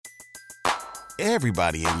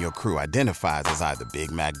Everybody in your crew identifies as either Big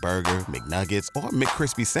Mac Burger, McNuggets, or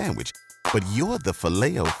McCrispy Sandwich. But you're the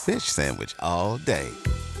Filet-O-Fish Sandwich all day.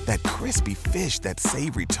 That crispy fish, that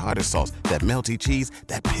savory tartar sauce, that melty cheese,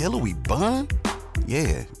 that pillowy bun.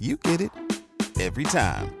 Yeah, you get it. Every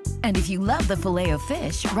time. And if you love the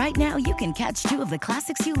Filet-O-Fish, right now you can catch two of the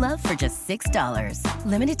classics you love for just $6.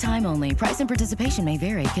 Limited time only. Price and participation may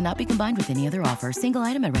vary. Cannot be combined with any other offer. Single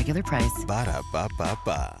item at regular price.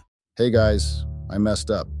 Ba-da-ba-ba-ba. Hey guys, I messed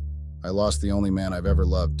up. I lost the only man I've ever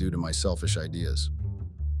loved due to my selfish ideas.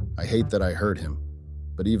 I hate that I hurt him,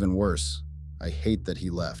 but even worse, I hate that he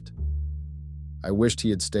left. I wished he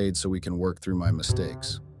had stayed so we can work through my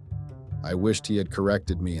mistakes. I wished he had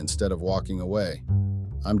corrected me instead of walking away.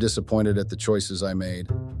 I'm disappointed at the choices I made.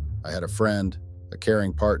 I had a friend, a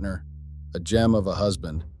caring partner, a gem of a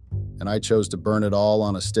husband, and I chose to burn it all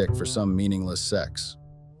on a stick for some meaningless sex.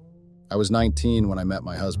 I was 19 when I met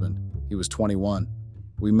my husband. He was 21.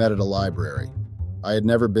 We met at a library. I had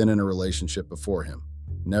never been in a relationship before him,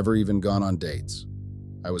 never even gone on dates.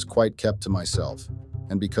 I was quite kept to myself,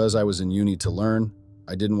 and because I was in uni to learn,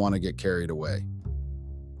 I didn't want to get carried away.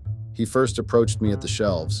 He first approached me at the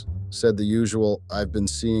shelves, said the usual, "I've been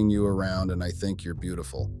seeing you around and I think you're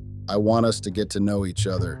beautiful. I want us to get to know each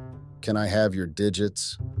other. Can I have your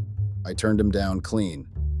digits?" I turned him down clean,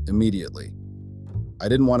 immediately. I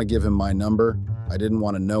didn't want to give him my number. I didn't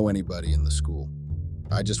want to know anybody in the school.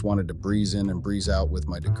 I just wanted to breeze in and breeze out with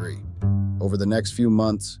my degree. Over the next few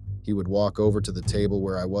months, he would walk over to the table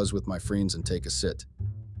where I was with my friends and take a sit.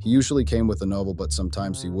 He usually came with a novel, but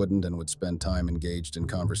sometimes he wouldn't and would spend time engaged in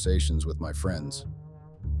conversations with my friends.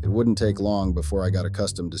 It wouldn't take long before I got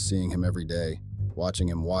accustomed to seeing him every day, watching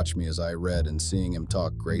him watch me as I read and seeing him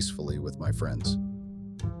talk gracefully with my friends.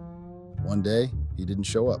 One day, he didn't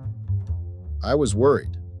show up. I was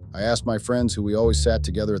worried. I asked my friends who we always sat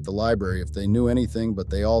together at the library if they knew anything, but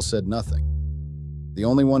they all said nothing. The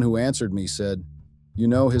only one who answered me said, "You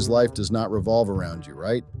know his life does not revolve around you,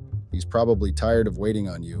 right? He's probably tired of waiting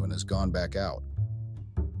on you and has gone back out."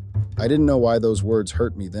 I didn't know why those words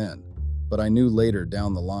hurt me then, but I knew later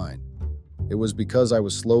down the line. It was because I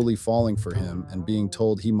was slowly falling for him and being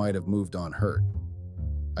told he might have moved on hurt.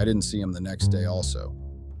 I didn't see him the next day also.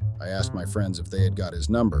 I asked my friends if they had got his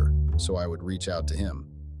number, so I would reach out to him.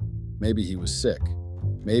 Maybe he was sick.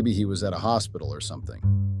 Maybe he was at a hospital or something.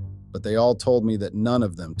 But they all told me that none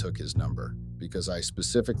of them took his number, because I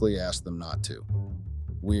specifically asked them not to.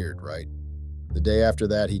 Weird, right? The day after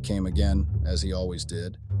that, he came again, as he always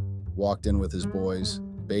did, walked in with his boys,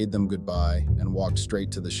 bade them goodbye, and walked straight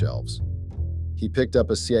to the shelves. He picked up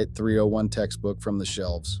a CIET 301 textbook from the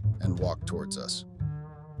shelves and walked towards us.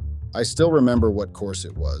 I still remember what course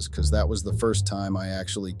it was, because that was the first time I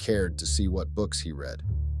actually cared to see what books he read.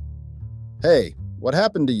 "Hey, what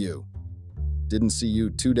happened to you? Didn't see you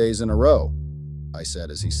 2 days in a row," I said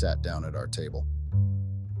as he sat down at our table.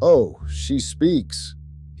 "Oh, she speaks,"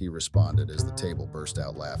 he responded as the table burst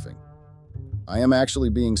out laughing. "I am actually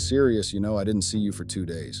being serious, I didn't see you for 2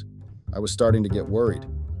 days. I was starting to get worried,"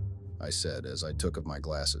 I said as I took off my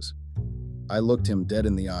glasses. I looked him dead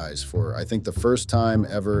in the eyes for, I think, the first time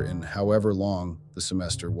ever in however long the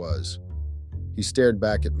semester was. He stared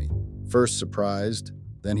back at me, first surprised,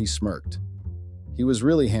 then he smirked. He was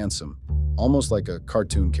really handsome, almost like a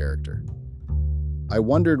cartoon character. I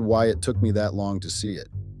wondered why it took me that long to see it.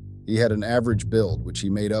 He had an average build, which he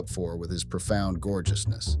made up for with his profound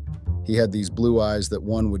gorgeousness. He had these blue eyes that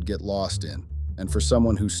one would get lost in, and for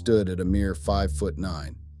someone who stood at a mere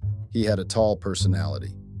 5'9", he had a tall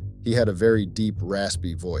personality. He had a very deep,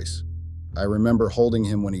 raspy voice. I remember holding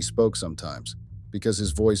him when he spoke sometimes, because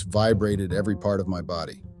his voice vibrated every part of my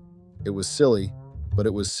body. It was silly, but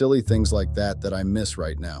it was silly things like that that I miss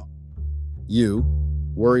right now. "You,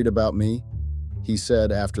 worried about me?" he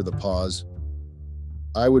said after the pause.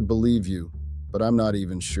 "I would believe you, but I'm not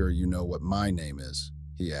even sure you know what my name is,"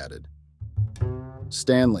 he added.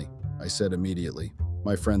 "Stanley," I said immediately.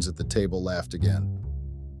 My friends at the table laughed again.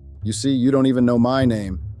 "You see, you don't even know my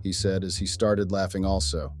name," he said as he started laughing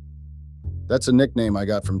also. "That's a nickname I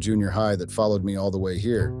got from junior high that followed me all the way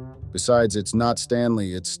here. Besides, it's not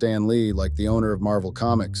Stanley, it's Stan Lee, like the owner of Marvel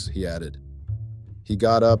Comics," he added. He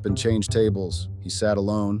got up and changed tables. He sat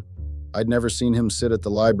alone. I'd never seen him sit at the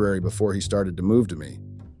library before he started to move to me,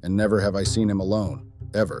 and never have I seen him alone,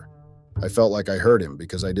 ever. I felt like I heard him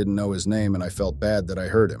because I didn't know his name, and I felt bad that I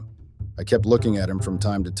heard him. I kept looking at him from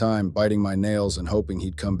time to time, biting my nails and hoping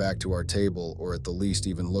he'd come back to our table, or at the least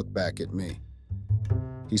even look back at me.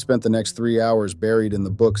 He spent the next 3 hours buried in the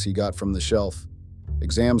books he got from the shelf.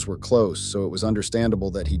 Exams were close, so it was understandable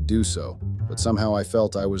that he'd do so, but somehow I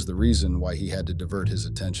felt I was the reason why he had to divert his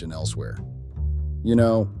attention elsewhere. You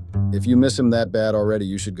know, if you miss him that bad already,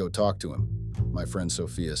 you should go talk to him, my friend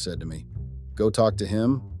Sophia said to me. Go talk to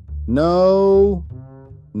him? No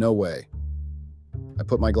way. I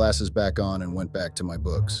put my glasses back on and went back to my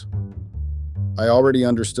books. I already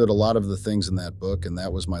understood a lot of the things in that book, and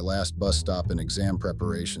that was my last bus stop in exam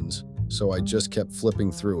preparations, so I just kept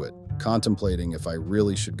flipping through it, contemplating if I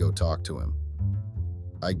really should go talk to him.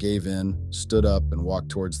 I gave in, stood up, and walked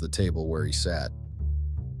towards the table where he sat.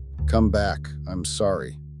 Come back, I'm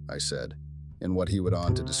sorry, I said, in what he went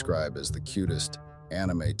on to describe as the cutest,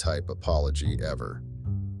 anime-type apology ever.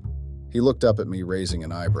 He looked up at me, raising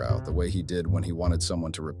an eyebrow, the way he did when he wanted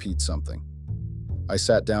someone to repeat something. I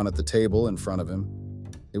sat down at the table in front of him.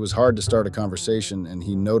 It was hard to start a conversation, and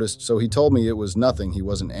he noticed, so he told me it was nothing. He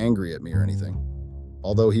wasn't angry at me or anything,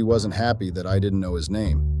 although he wasn't happy that I didn't know his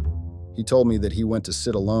name. He told me that he went to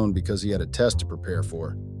sit alone because he had a test to prepare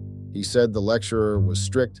for. He said the lecturer was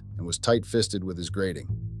strict and was tight-fisted with his grading.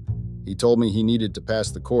 He told me he needed to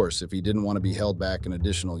pass the course if he didn't want to be held back an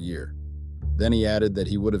additional year. Then he added that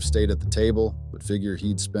he would have stayed at the table, but figured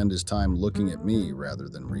he'd spend his time looking at me rather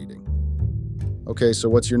than reading. Okay, so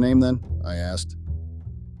what's your name then? I asked.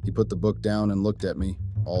 He put the book down and looked at me,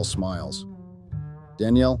 all smiles.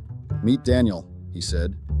 Danielle? Meet Daniel, he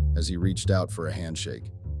said, as he reached out for a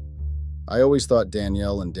handshake. I always thought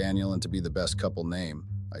Danielle and Daniel to be the best couple name.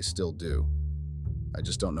 I still do. I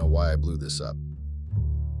just don't know why I blew this up.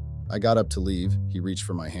 I got up to leave. He reached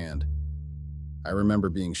for my hand. I remember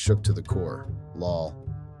being shook to the core. Lol.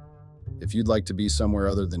 If you'd like to be somewhere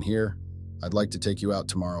other than here, I'd like to take you out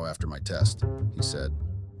tomorrow after my test, he said.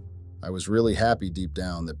 I was really happy deep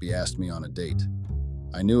down that he asked me on a date.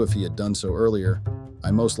 I knew if he had done so earlier, I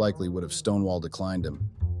most likely would have stonewall declined him.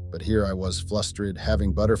 But here I was flustered,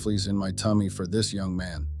 having butterflies in my tummy for this young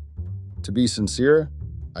man. To be sincere,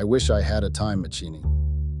 I wish I had a time machine.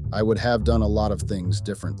 I would have done a lot of things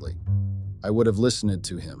differently. I would have listened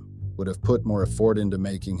to him, would have put more effort into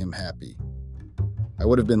making him happy. I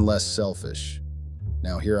would have been less selfish.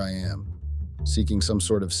 Now here I am, seeking some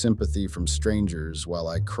sort of sympathy from strangers while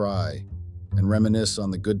I cry and reminisce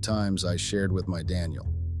on the good times I shared with my Daniel.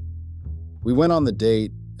 We went on the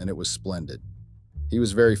date, and it was splendid. He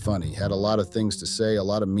was very funny, had a lot of things to say, a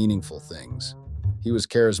lot of meaningful things. He was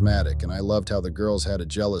charismatic, and I loved how the girls had a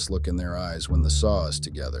jealous look in their eyes when they saw us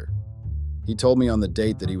together. He told me on the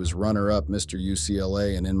date that he was runner-up Mr.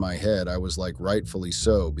 UCLA, and in my head, I was like, rightfully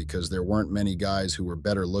so, because there weren't many guys who were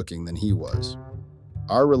better looking than he was.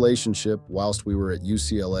 Our relationship, whilst we were at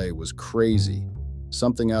UCLA, was crazy.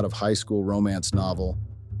 Something out of high school romance novel.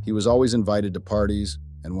 He was always invited to parties,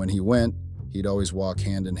 and when he went, he'd always walk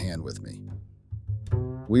hand in hand with me.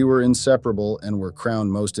 We were inseparable and were crowned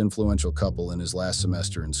most influential couple in his last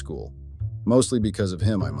semester in school. Mostly because of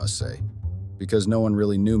him, I must say. Because no one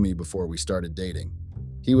really knew me before we started dating.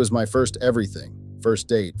 He was my first everything. First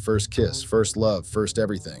date, first kiss, first love, first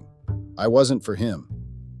everything. I wasn't for him.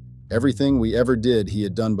 Everything we ever did, he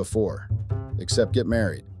had done before. Except get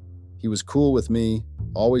married. He was cool with me,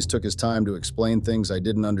 always took his time to explain things I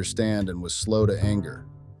didn't understand, and was slow to anger.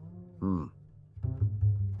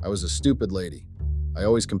 I was a stupid lady. I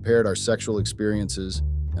always compared our sexual experiences,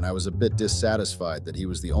 and I was a bit dissatisfied that he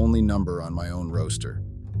was the only number on my own roster.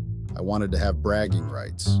 I wanted to have bragging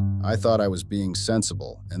rights. I thought I was being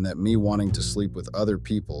sensible, and that me wanting to sleep with other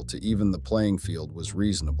people to even the playing field was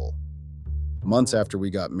reasonable. Months after we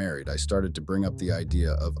got married, I started to bring up the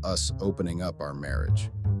idea of us opening up our marriage.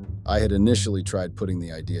 I had initially tried putting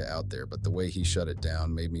the idea out there, but the way he shut it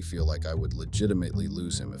down made me feel like I would legitimately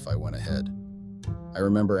lose him if I went ahead. I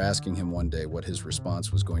remember asking him one day what his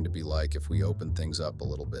response was going to be like if we opened things up a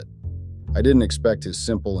little bit. I didn't expect his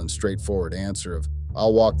simple and straightforward answer of,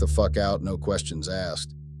 "I'll walk the fuck out, no questions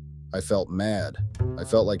asked." I felt mad. I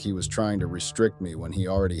felt like he was trying to restrict me when he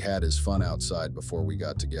already had his fun outside before we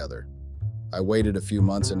got together. I waited a few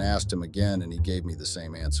months and asked him again, and he gave me the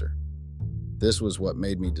same answer. This was what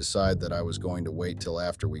made me decide that I was going to wait till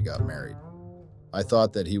after we got married. I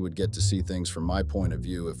thought that he would get to see things from my point of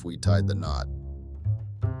view if we tied the knot.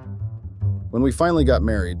 When we finally got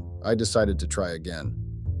married, I decided to try again.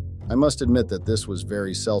 I must admit that this was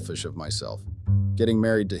very selfish of myself, getting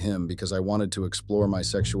married to him because I wanted to explore my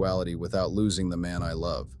sexuality without losing the man I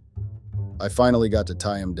love. I finally got to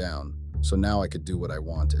tie him down, so now I could do what I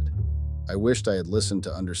wanted. I wished I had listened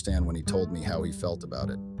to understand when he told me how he felt about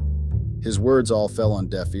it. His words all fell on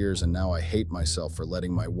deaf ears, and now I hate myself for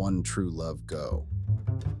letting my one true love go.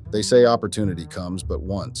 They say opportunity comes but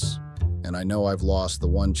once, and I know I've lost the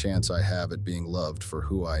one chance I have at being loved for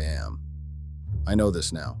who I am. I know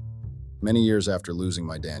this now, many years after losing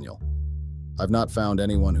my Daniel. I've not found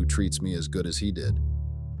anyone who treats me as good as he did.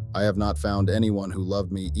 I have not found anyone who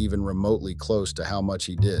loved me even remotely close to how much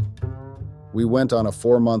he did. We went on a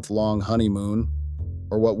 4-month-long honeymoon,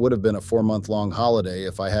 or what would have been a 4-month-long holiday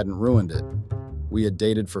if I hadn't ruined it. We had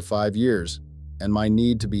dated for 5 years, and my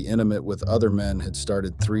need to be intimate with other men had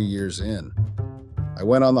started 3 years in. I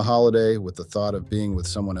went on the holiday with the thought of being with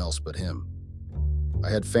someone else but him. I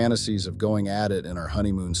had fantasies of going at it in our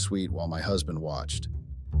honeymoon suite while my husband watched.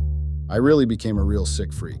 I really became a real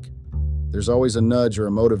sick freak. There's always a nudge or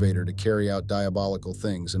a motivator to carry out diabolical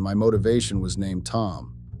things, and my motivation was named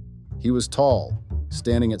Tom. He was tall,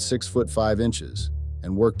 standing at 6 foot 5 inches,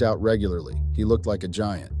 and worked out regularly. He looked like a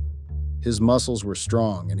giant. His muscles were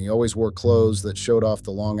strong, and he always wore clothes that showed off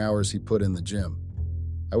the long hours he put in the gym.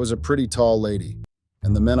 I was a pretty tall lady,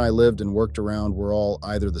 and the men I lived and worked around were all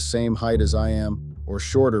either the same height as I am, or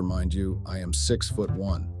shorter, mind you. I am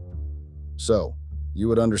 6'1". So, you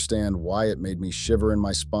would understand why it made me shiver in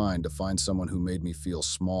my spine to find someone who made me feel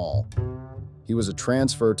small. He was a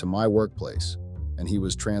transfer to my workplace, and he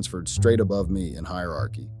was transferred straight above me in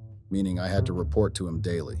hierarchy, meaning I had to report to him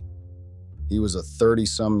daily. He was a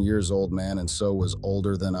 30-some years old man, and so was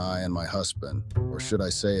older than I and my husband, or should I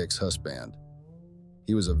say ex-husband.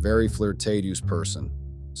 He was a very flirtatious person,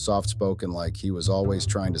 soft-spoken, like he was always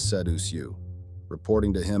trying to seduce you.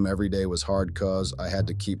 Reporting to him every day was hard cause I had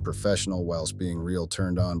to keep professional whilst being real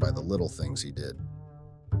turned on by the little things he did.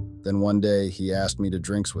 Then one day he asked me to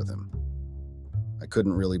drinks with him. I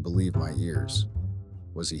couldn't really believe my ears.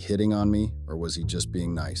 Was he hitting on me, or was he just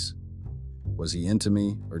being nice? Was he into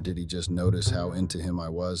me, or did he just notice how into him I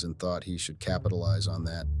was and thought he should capitalize on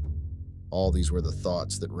that? All these were the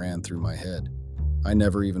thoughts that ran through my head. I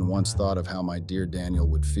never even once thought of how my dear Daniel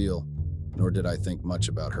would feel, nor did I think much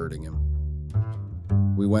about hurting him.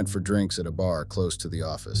 We went for drinks at a bar close to the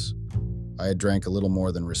office. I had drank a little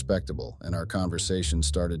more than respectable, and our conversation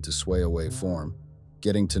started to sway away form,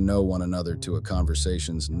 getting to know one another to a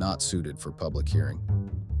conversations not suited for public hearing.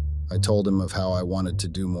 I told him of how I wanted to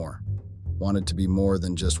do more, wanted to be more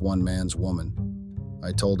than just one man's woman.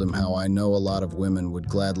 I told him how I know a lot of women would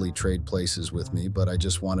gladly trade places with me, but I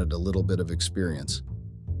just wanted a little bit of experience.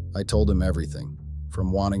 I told him everything,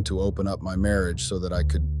 from wanting to open up my marriage so that I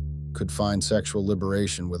could find sexual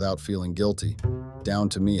liberation without feeling guilty, down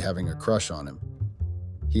to me having a crush on him.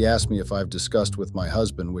 He asked me if I've discussed with my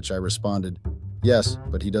husband, which I responded, yes,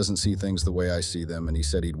 but he doesn't see things the way I see them, and he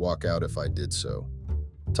said he'd walk out if I did so.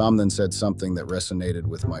 Tom then said something that resonated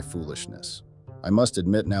with my foolishness. I must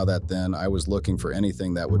admit now that then I was looking for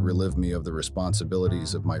anything that would relieve me of the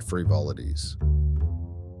responsibilities of my frivolities.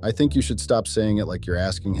 I think you should stop saying it like you're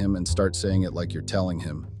asking him and start saying it like you're telling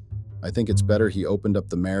him. I think it's better he opened up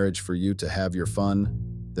the marriage for you to have your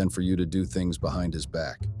fun than for you to do things behind his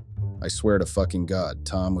back. I swear to fucking God,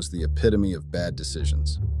 Tom was the epitome of bad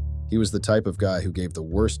decisions. He was the type of guy who gave the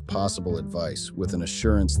worst possible advice with an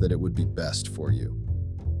assurance that it would be best for you.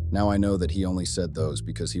 Now I know that he only said those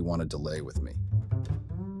because he wanted to lay with me.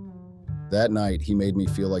 That night, he made me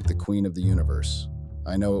feel like the queen of the universe.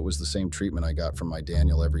 I know it was the same treatment I got from my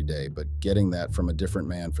Daniel every day, but getting that from a different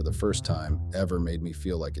man for the first time ever made me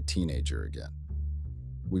feel like a teenager again.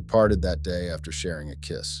 We parted that day after sharing a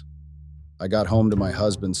kiss. I got home to my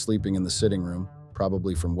husband sleeping in the sitting room,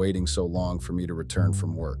 probably from waiting so long for me to return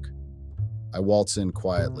from work. I waltzed in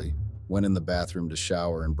quietly, went in the bathroom to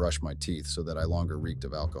shower and brush my teeth so that I longer reeked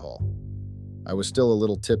of alcohol. I was still a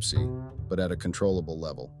little tipsy, but at a controllable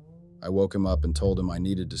level. I woke him up and told him I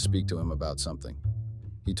needed to speak to him about something.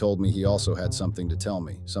 He told me he also had something to tell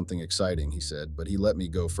me, something exciting, he said, but he let me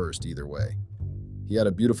go first either way. He had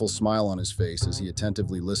a beautiful smile on his face as he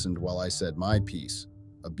attentively listened while I said my piece,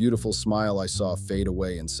 a beautiful smile I saw fade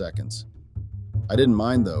away in seconds. I didn't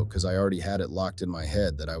mind though, because I already had it locked in my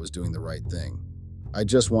head that I was doing the right thing. I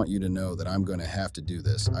just want you to know that I'm going to have to do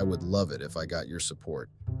this. I would love it if I got your support.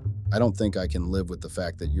 I don't think I can live with the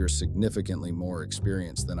fact that you're significantly more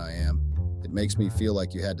experienced than I am. It makes me feel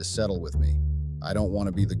like you had to settle with me. I don't want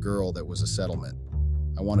to be the girl that was a settlement.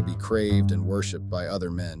 I want to be craved and worshipped by other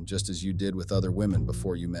men, just as you did with other women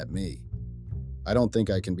before you met me. I don't think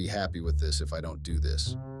I can be happy with this if I don't do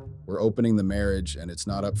this. We're opening the marriage, and it's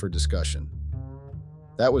not up for discussion.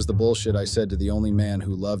 That was the bullshit I said to the only man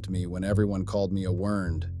who loved me when everyone called me a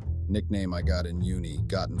werned, nickname I got in uni,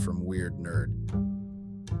 gotten from Weird Nerd.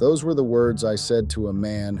 Those were the words I said to a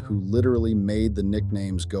man who literally made the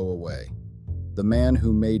nicknames go away. The man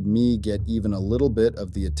who made me get even a little bit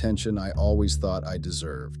of the attention I always thought I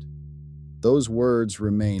deserved. Those words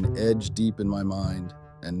remain edge deep in my mind,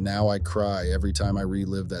 and now I cry every time I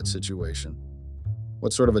relive that situation.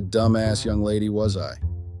 What sort of a dumbass young lady was I?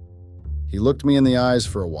 He looked me in the eyes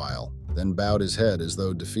for a while, then bowed his head as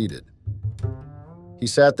though defeated. He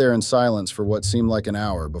sat there in silence for what seemed like an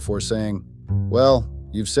hour before saying, "Well,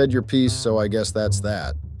 you've said your piece, so I guess that's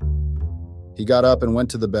that." He got up and went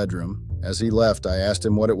to the bedroom. As he left, I asked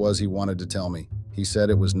him what it was he wanted to tell me. He said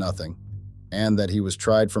it was nothing, and that he was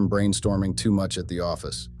tried from brainstorming too much at the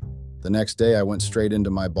office. The next day, I went straight into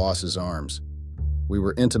my boss's arms. We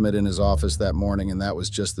were intimate in his office that morning, and that was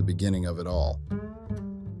just the beginning of it all.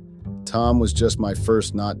 Tom was just my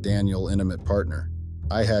first not Daniel intimate partner.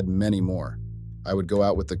 I had many more. I would go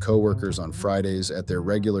out with the coworkers on Fridays at their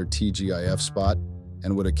regular TGIF spot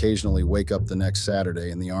and would occasionally wake up the next Saturday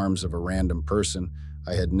in the arms of a random person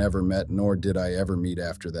I had never met, nor did I ever meet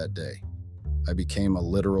after that day. I became a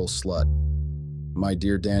literal slut. My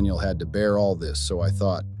dear Daniel had to bear all this, so I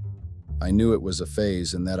thought. I knew it was a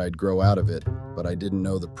phase and that I'd grow out of it, but I didn't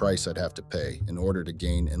know the price I'd have to pay in order to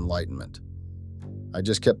gain enlightenment. I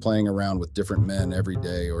just kept playing around with different men every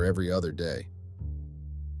day or every other day.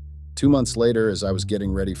 2 months later, as I was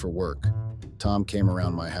getting ready for work, Tom came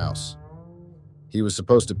around my house. He was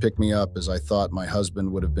supposed to pick me up as I thought my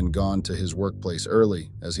husband would have been gone to his workplace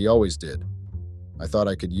early, as he always did. I thought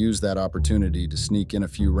I could use that opportunity to sneak in a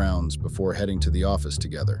few rounds before heading to the office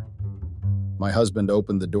together. My husband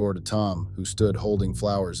opened the door to Tom, who stood holding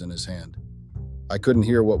flowers in his hand. I couldn't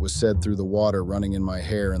hear what was said through the water running in my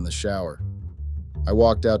hair in the shower. I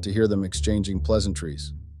walked out to hear them exchanging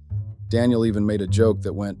pleasantries. Daniel even made a joke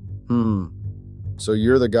that went, "So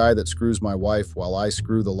you're the guy that screws my wife while I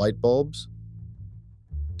screw the light bulbs?"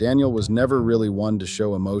 Daniel was never really one to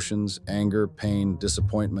show emotions, anger, pain,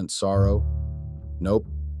 disappointment, sorrow. Nope,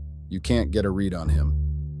 you can't get a read on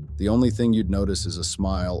him. The only thing you'd notice is a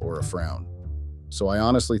smile or a frown. So I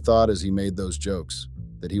honestly thought as he made those jokes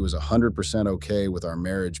that he was 100% okay with our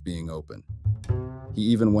marriage being open. He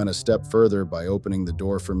even went a step further by opening the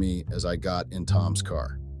door for me as I got in Tom's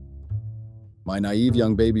car. My naive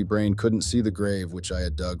young baby brain couldn't see the grave which I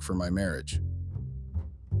had dug for my marriage.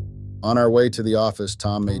 On our way to the office,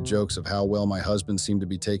 Tom made jokes of how well my husband seemed to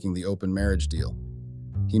be taking the open marriage deal.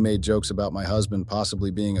 He made jokes about my husband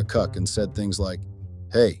possibly being a cuck and said things like,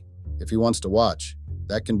 "Hey, if he wants to watch,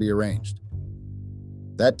 that can be arranged."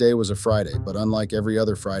 That day was a Friday, but unlike every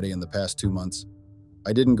other Friday in the past 2 months,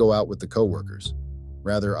 I didn't go out with the coworkers.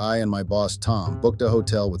 Rather, I and my boss, Tom, booked a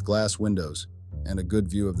hotel with glass windows and a good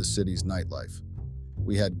view of the city's nightlife.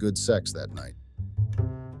 We had good sex that night.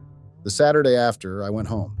 The Saturday after, I went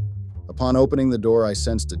home. Upon opening the door, I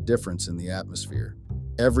sensed a difference in the atmosphere.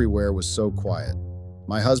 Everywhere was so quiet.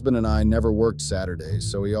 My husband and I never worked Saturdays,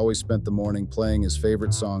 so he always spent the morning playing his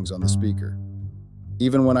favorite songs on the speaker.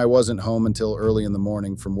 Even when I wasn't home until early in the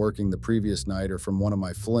morning from working the previous night or from one of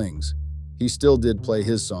my flings, he still did play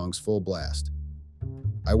his songs full blast.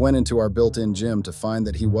 I went into our built-in gym to find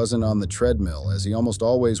that he wasn't on the treadmill, as he almost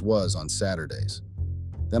always was on Saturdays.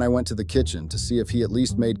 Then I went to the kitchen to see if he at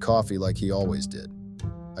least made coffee like he always did.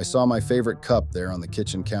 I saw my favorite cup there on the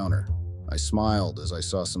kitchen counter. I smiled as I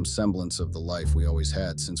saw some semblance of the life we always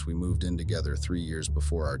had since we moved in together 3 years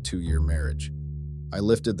before our 2-year marriage. I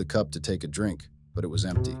lifted the cup to take a drink, but it was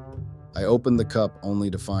empty. I opened the cup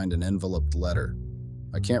only to find an enveloped letter.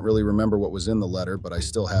 I can't really remember what was in the letter, but I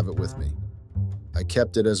still have it with me. I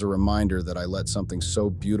kept it as a reminder that I let something so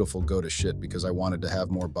beautiful go to shit because I wanted to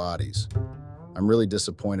have more bodies. I'm really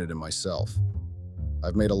disappointed in myself.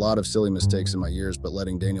 I've made a lot of silly mistakes in my years, but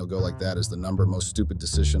letting Daniel go like that is the most stupid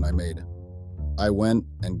decision I made. I went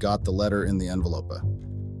and got the letter in the envelope.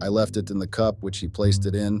 I left it in the cup which he placed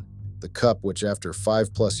it in, the cup which after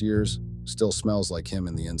 5+ years still smells like him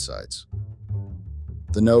in the insides.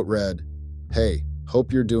 The note read, "Hey,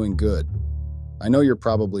 hope you're doing good. I know you're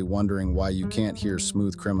probably wondering why you can't hear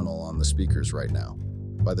Smooth Criminal on the speakers right now.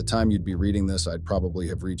 By the time you'd be reading this, I'd probably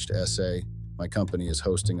have reached SA. My company is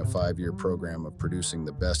hosting a 5-year program of producing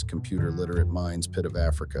the best computer-literate minds pit of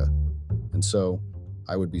Africa. And so,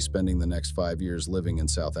 I would be spending the next 5 years living in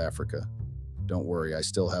South Africa. Don't worry, I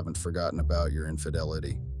still haven't forgotten about your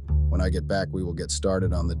infidelity. When I get back, we will get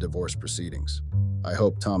started on the divorce proceedings. I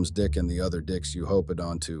hope Tom's dick and the other dicks you hope it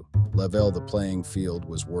onto level the playing field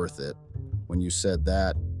was worth it. When you said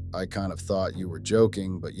that, I kind of thought you were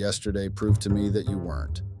joking, but yesterday proved to me that you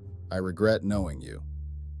weren't. I regret knowing you.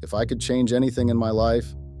 If I could change anything in my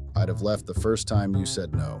life, I'd have left the first time you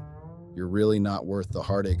said no. You're really not worth the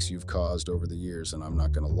heartaches you've caused over the years, and I'm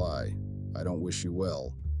not gonna lie. I don't wish you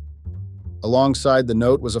well." Alongside the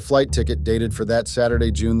note was a flight ticket dated for that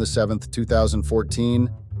Saturday, June the 7th, 2014,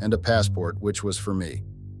 and a passport, which was for me.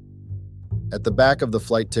 At the back of the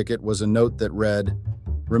flight ticket was a note that read,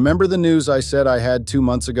 "Remember the news I said I had 2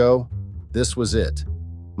 months ago? This was it.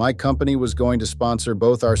 My company was going to sponsor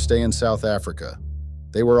both our stay in South Africa.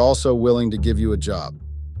 They were also willing to give you a job."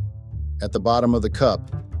 At the bottom of the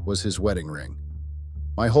cup was his wedding ring.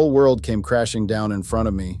 My whole world came crashing down in front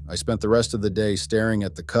of me. I spent the rest of the day staring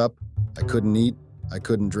at the cup. I couldn't eat. I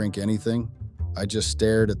couldn't drink anything. I just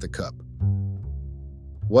stared at the cup.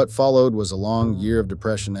 What followed was a long year of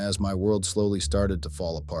depression as my world slowly started to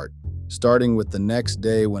fall apart, starting with the next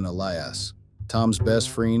day when Elias, Tom's best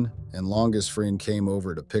friend and longest friend, came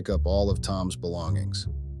over to pick up all of Tom's belongings.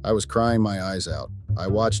 I was crying my eyes out. I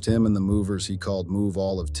watched him and the movers he called move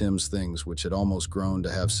all of Tim's things, which had almost grown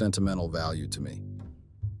to have sentimental value to me.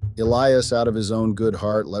 Elias, out of his own good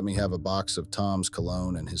heart, let me have a box of Tom's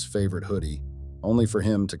cologne and his favorite hoodie, only for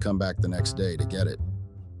him to come back the next day to get it.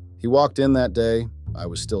 He walked in that day. I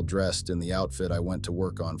was still dressed in the outfit I went to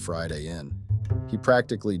work on Friday in. He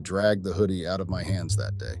practically dragged the hoodie out of my hands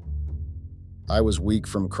that day. I was weak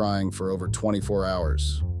from crying for over 24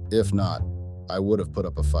 hours. If not, I would have put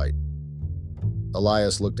up a fight.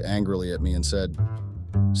 Elias looked angrily at me and said,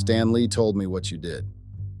 "Stan Lee told me what you did.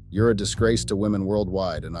 You're a disgrace to women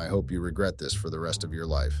worldwide, and I hope you regret this for the rest of your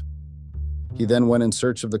life." He then went in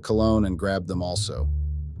search of the cologne and grabbed them also.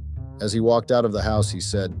 As he walked out of the house, he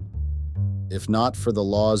said, "If not for the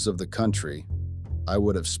laws of the country, I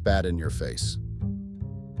would have spat in your face.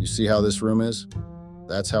 You see how this room is?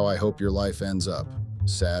 That's how I hope your life ends up,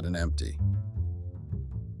 sad and empty."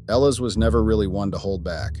 Elias was never really one to hold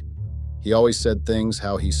back. He always said things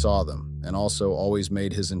how he saw them, and also always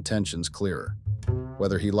made his intentions clearer.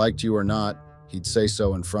 Whether he liked you or not, he'd say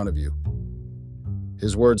so in front of you.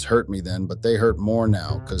 His words hurt me then, but they hurt more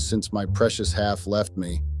now, because since my precious half left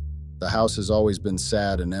me, the house has always been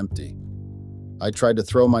sad and empty. I tried to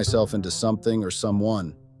throw myself into something or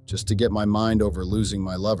someone, just to get my mind over losing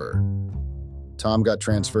my lover. Tom got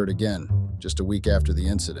transferred again, just a week after the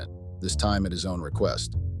incident, this time at his own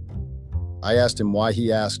request. I asked him why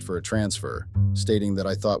he asked for a transfer, stating that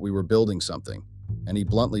I thought we were building something, and he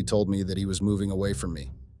bluntly told me that he was moving away from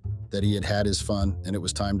me, that he had had his fun and it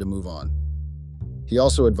was time to move on. He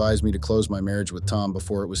also advised me to close my marriage with Tom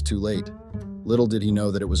before it was too late. Little did he know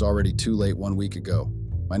that it was already too late 1 week ago.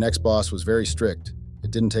 My next boss was very strict. It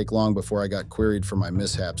didn't take long before I got queried for my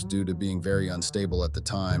mishaps due to being very unstable at the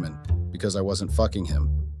time, and because I wasn't fucking him,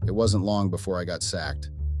 it wasn't long before I got sacked.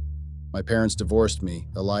 My parents divorced me.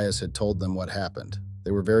 Elias had told them what happened.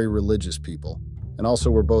 They were very religious people, and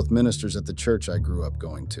also were both ministers at the church I grew up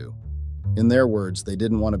going to. In their words, they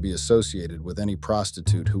didn't want to be associated with any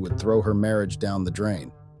prostitute who would throw her marriage down the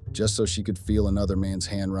drain, just so she could feel another man's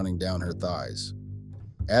hand running down her thighs.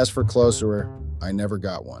 As for closer, I never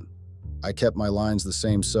got one. I kept my lines the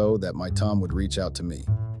same so that my Tom would reach out to me.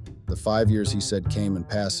 The 5 years he said came and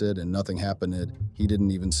passed and nothing happened. He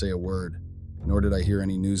didn't even say a word, nor did I hear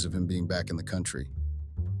any news of him being back in the country.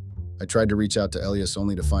 I tried to reach out to Elias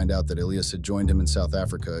only to find out that Elias had joined him in South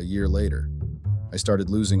Africa a year later. I started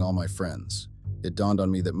losing all my friends. It dawned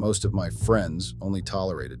on me that most of my friends only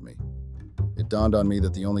tolerated me. It dawned on me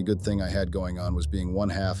that the only good thing I had going on was being one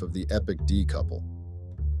half of the epic D couple.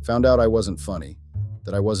 Found out I wasn't funny,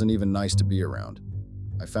 that I wasn't even nice to be around.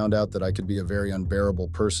 I found out that I could be a very unbearable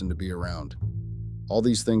person to be around. All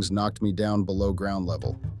these things knocked me down below ground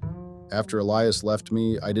level. After Elias left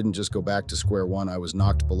me, I didn't just go back to square one, I was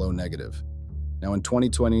knocked below negative. Now in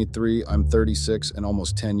 2023, I'm 36, and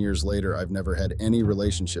almost 10 years later, I've never had any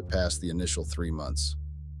relationship past the initial 3 months.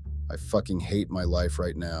 I fucking hate my life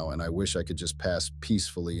right now, and I wish I could just pass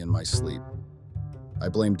peacefully in my sleep. I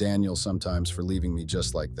blame Daniel sometimes for leaving me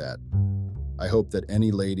just like that. I hope that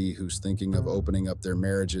any lady who's thinking of opening up their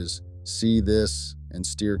marriages see this and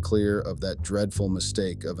steer clear of that dreadful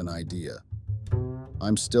mistake of an idea.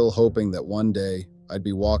 I'm still hoping that one day I'd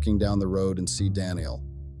be walking down the road and see Daniel.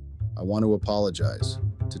 I want to apologize,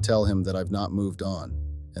 to tell him that I've not moved on,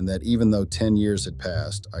 and that even though 10 years had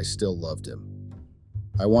passed, I still loved him.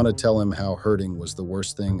 I want to tell him how hurting was the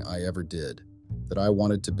worst thing I ever did, that I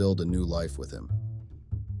wanted to build a new life with him.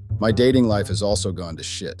 My dating life has also gone to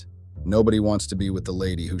shit. Nobody wants to be with the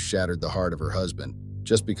lady who shattered the heart of her husband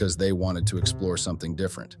just because they wanted to explore something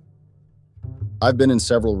different. I've been in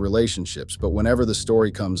several relationships, but whenever the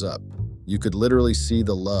story comes up, you could literally see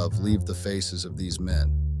the love leave the faces of these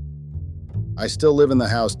men. I still live in the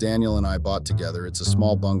house Daniel and I bought together. It's a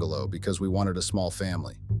small bungalow because we wanted a small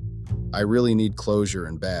family. I really need closure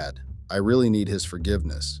and bad. I really need his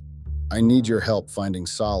forgiveness. I need your help finding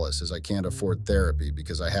solace as I can't afford therapy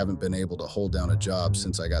because I haven't been able to hold down a job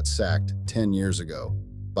since I got sacked 10 years ago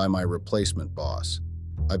by my replacement boss.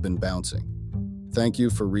 I've been bouncing. Thank you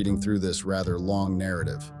for reading through this rather long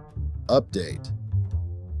narrative. Update.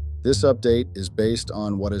 This update is based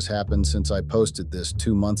on what has happened since I posted this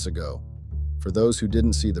 2 months ago. For those who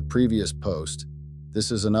didn't see the previous post,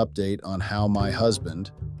 this is an update on how my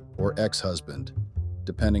husband, or ex-husband,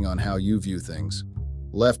 depending on how you view things,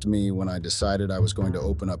 left me when I decided I was going to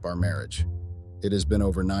open up our marriage. It has been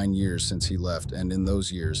over 9 years since he left, and in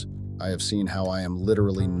those years, I have seen how I am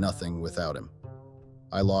literally nothing without him.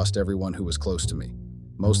 I lost everyone who was close to me,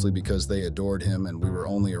 mostly because they adored him and we were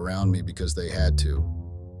only around me because they had to.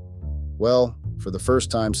 Well, for the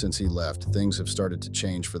first time since he left, things have started to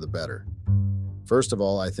change for the better. First of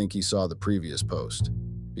all, I think he saw the previous post,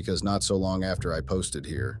 because not so long after I posted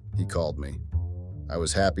here, he called me. I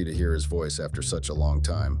was happy to hear his voice after such a long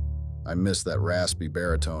time. I missed that raspy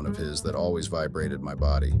baritone of his that always vibrated my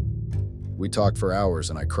body. We talked for hours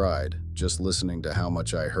and I cried. Just listening to how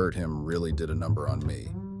much I hurt him really did a number on me.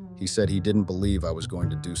 He said he didn't believe I was going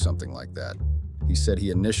to do something like that. He said he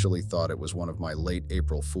initially thought it was one of my late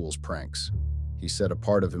April Fool's pranks. He said a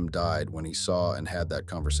part of him died when he saw and had that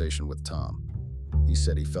conversation with Tom. He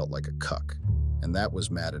said he felt like a cuck, and that was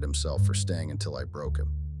mad at himself for staying until I broke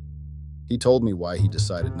him. He told me why he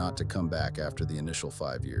decided not to come back after the initial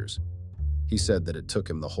 5 years. He said that it took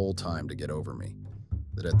him the whole time to get over me,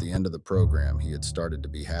 that at the end of the program he had started to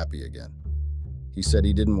be happy again. He said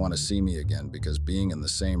he didn't want to see me again because being in the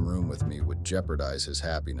same room with me would jeopardize his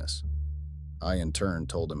happiness. I in turn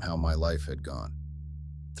told him how my life had gone.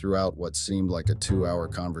 Throughout what seemed like a 2-hour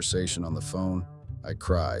conversation on the phone, I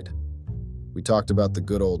cried. We talked about the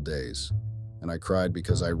good old days, and I cried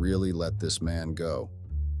because I really let this man go.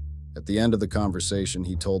 At the end of the conversation,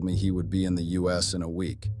 he told me he would be in the US in a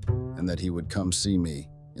week, and that he would come see me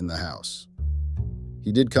in the house.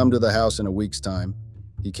 He did come to the house in a week's time.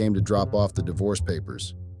 He came to drop off the divorce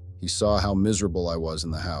papers. He saw how miserable I was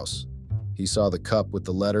in the house. He saw the cup with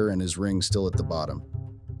the letter and his ring still at the bottom.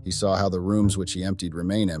 He saw how the rooms which he emptied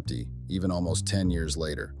remain empty, even almost 10 years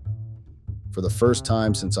later. For the first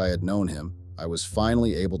time since I had known him, I was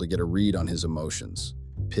finally able to get a read on his emotions.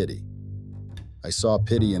 Pity. I saw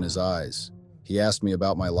pity in his eyes. He asked me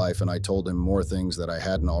about my life and I told him more things that I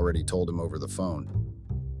hadn't already told him over the phone.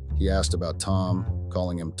 He asked about Tom,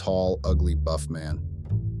 calling him tall, ugly, buff man.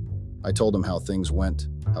 I told him how things went,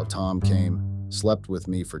 how Tom came, slept with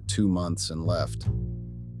me for 2 months and left.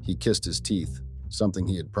 He kissed his teeth, something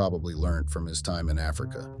he had probably learned from his time in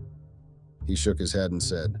Africa. He shook his head and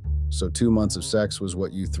said, "So 2 months of sex was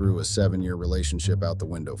what you threw a 7-year relationship out the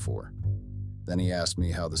window for?" Then he asked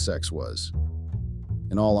me how the sex was.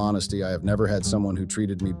 In all honesty, I have never had someone who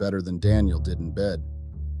treated me better than Daniel did in bed.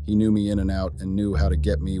 He knew me in and out and knew how to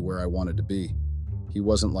get me where I wanted to be. He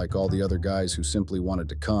wasn't like all the other guys who simply wanted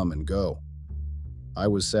to come and go. I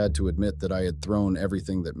was sad to admit that I had thrown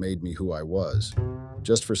everything that made me who I was,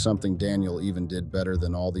 just for something Daniel even did better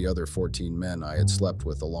than all the other 14 men I had slept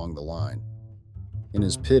with along the line. In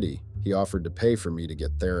his pity, he offered to pay for me to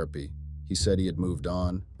get therapy. He said he had moved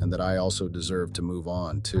on, and that I also deserved to move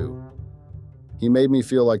on, too. He made me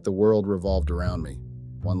feel like the world revolved around me,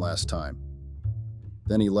 one last time.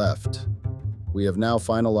 Then he left. We have now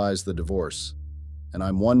finalized the divorce, and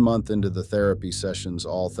I'm 1 month into the therapy sessions,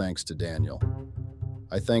 all thanks to Daniel.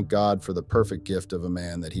 I thank God for the perfect gift of a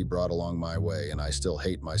man that he brought along my way, and I still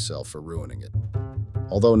hate myself for ruining it.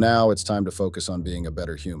 Although now it's time to focus on being a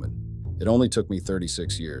better human. It only took me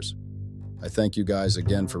 36 years. I thank you guys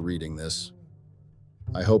again for reading this.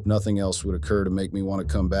 I hope nothing else would occur to make me want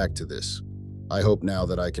to come back to this. I hope now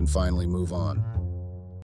that I can finally move on.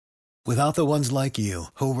 Without the ones like you,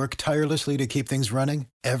 who work tirelessly to keep things running,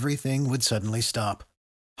 everything would suddenly stop.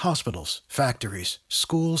 Hospitals, factories,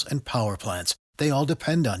 schools, and power plants, they all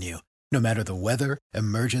depend on you. No matter the weather,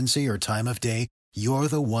 emergency, or time of day, you're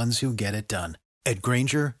the ones who get it done. At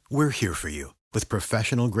Grainger, we're here for you with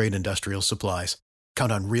professional-grade industrial supplies.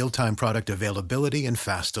 Count on real-time product availability and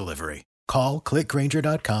fast delivery. Call, click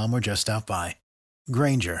Grainger.com, or just stop by.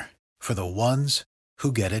 Grainger, for the ones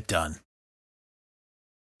who get it done.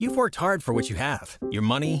 You've worked hard for what you have. Your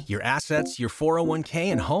money, your assets, your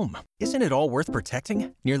 401k, and home. Isn't it all worth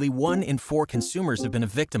protecting? Nearly 1 in 4 consumers have been a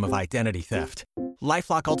victim of identity theft.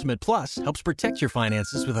 LifeLock Ultimate Plus helps protect your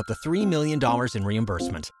finances with up to $3 million in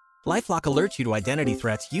reimbursement. LifeLock alerts you to identity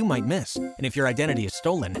threats you might miss. And if your identity is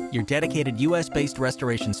stolen, your dedicated U.S.-based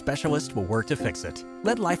restoration specialist will work to fix it.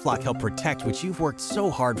 Let LifeLock help protect what you've worked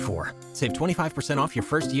so hard for. Save 25% off your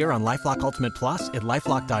first year on LifeLock Ultimate Plus at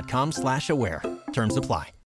LifeLock.com/aware. Terms apply.